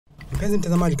Mpenzi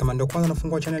mtazamaji, kama ndio kwanza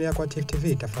nafungua channel yako ya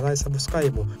TFTV, tafadhali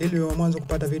subscribe ili uwe mwanzo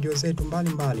kupata video zetu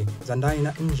mbalimbali za ndani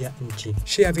na nje ya nchi.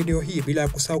 Share video hii bila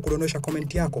kusahau kudondosha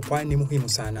comment yako, kwani ni muhimu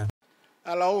sana.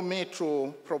 Allow me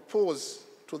to propose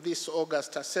to this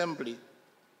August Assembly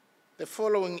the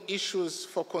following issues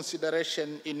for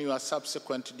consideration in your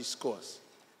subsequent discourse.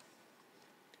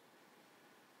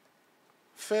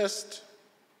 First,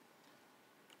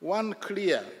 one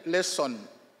clear lesson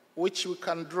which we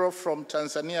can draw from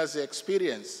Tanzania's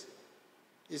experience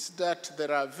is that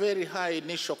there are very high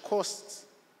initial costs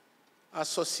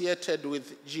associated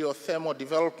with geothermal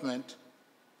development,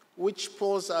 which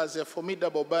pose as a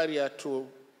formidable barrier to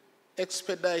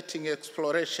expediting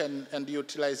exploration and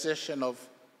utilization of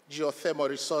geothermal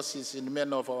resources in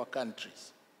many of our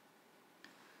countries.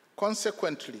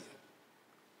 Consequently,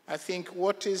 I think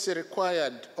what is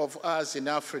required of us in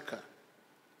Africa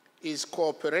is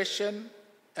cooperation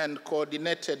and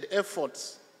coordinated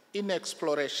efforts in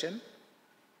exploration,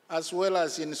 as well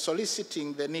as in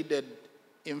soliciting the needed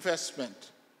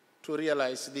investment to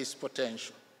realize this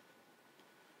potential.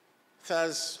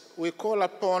 Thus, we call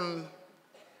upon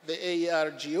the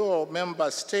ARGO member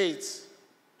states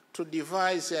to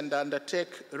devise and undertake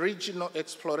regional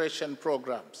exploration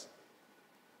programs.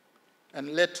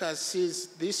 And let us seize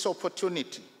this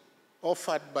opportunity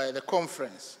offered by the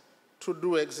conference to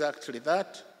do exactly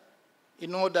that,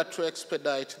 in order to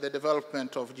expedite the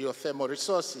development of geothermal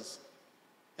resources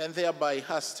and thereby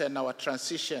hasten our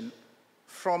transition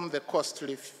from the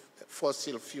costly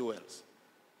fossil fuels.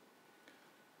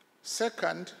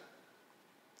 Second,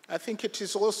 I think it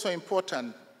is also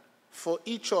important for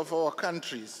each of our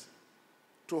countries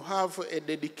to have a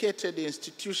dedicated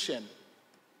institution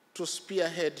to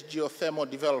spearhead geothermal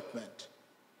development,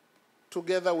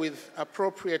 together with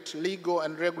appropriate legal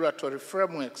and regulatory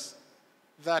frameworks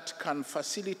that can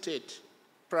facilitate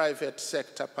private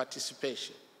sector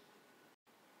participation.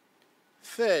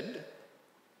 Third,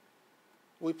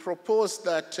 we propose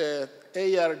that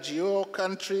ARGO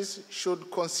countries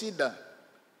should consider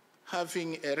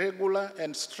having a regular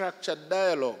and structured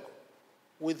dialogue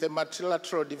with the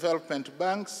multilateral development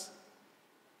banks,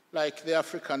 like the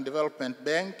African Development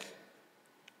Bank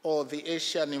or the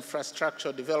Asian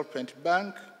Infrastructure Development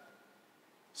Bank,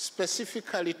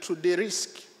 specifically to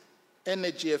de-risk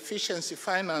energy efficiency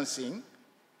financing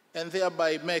and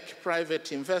thereby make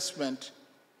private investment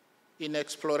in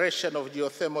exploration of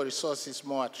geothermal resources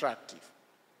more attractive.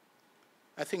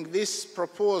 I think this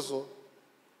proposal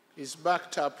is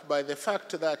backed up by the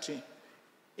fact that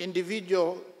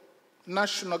individual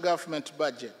national government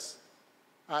budgets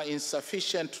are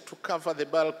insufficient to cover the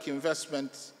bulk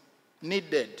investments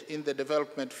needed in the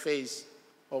development phase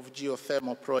of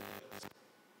geothermal projects.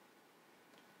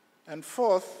 And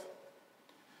fourth,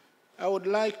 I would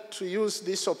like to use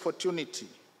this opportunity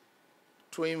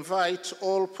to invite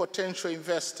all potential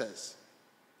investors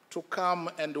to come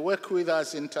and work with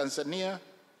us in Tanzania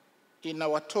in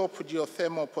our top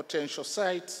geothermal potential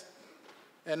sites,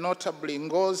 and notably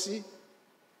Ngozi,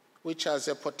 which has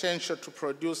a potential to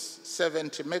produce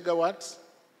 70 megawatts.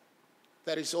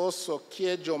 There is also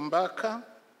Kiejo-Mbaka,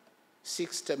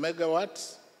 60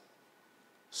 megawatts,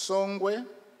 Songwe,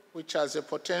 which has a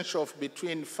potential of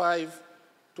between 5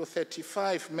 to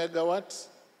 35 megawatts,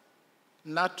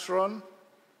 Natron,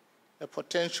 a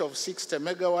potential of 60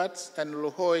 megawatts, and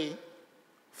Luhoi,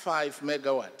 5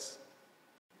 megawatts.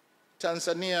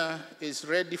 Tanzania is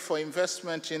ready for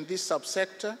investment in this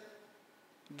subsector,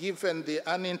 given the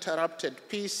uninterrupted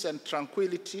peace and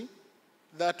tranquility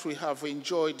that we have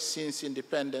enjoyed since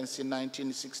independence in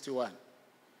 1961,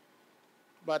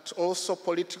 but also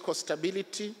political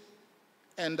stability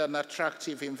and an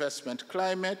attractive investment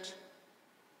climate,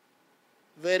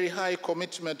 very high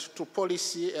commitment to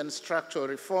policy and structural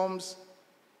reforms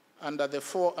under the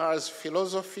 4Rs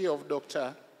philosophy of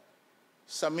Dr.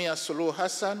 Samia Suluhu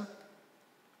Hassan,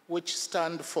 which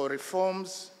stand for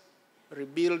reforms,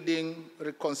 rebuilding,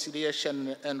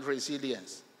 reconciliation, and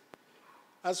resilience,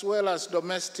 as well as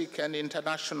domestic and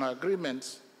international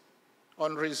agreements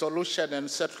on resolution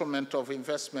and settlement of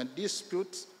investment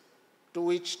disputes, to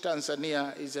which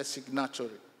Tanzania is a signatory.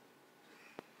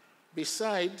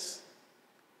 Besides,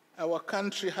 our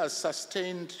country has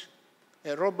sustained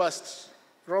a robust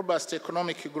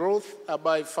economic growth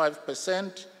above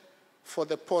 5% for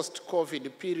the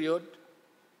post-COVID period,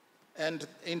 and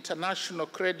international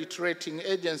credit rating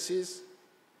agencies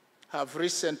have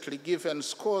recently given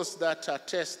scores that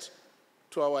attest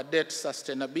to our debt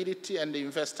sustainability and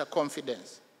investor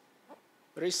confidence.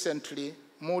 Recently,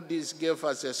 Moody's gave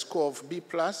us a score of B+,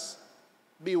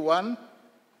 B1,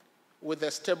 with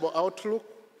a stable outlook,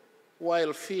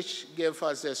 while Fish gave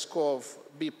us a score of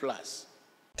B+.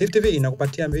 Tifu TV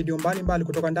inakupatia video mbalimbali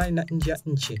kutoka ndani na nje ya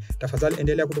nchi. Tafadhali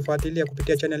endelea kutufuatilia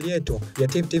kupitia channel yetu ya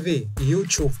Tifu TV,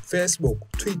 YouTube,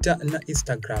 Facebook, Twitter na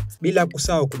Instagram. Bila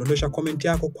kusahau kudondosha comment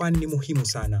yako kwani ni muhimu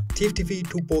sana. Tifu TV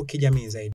tupo kijamii zaidi.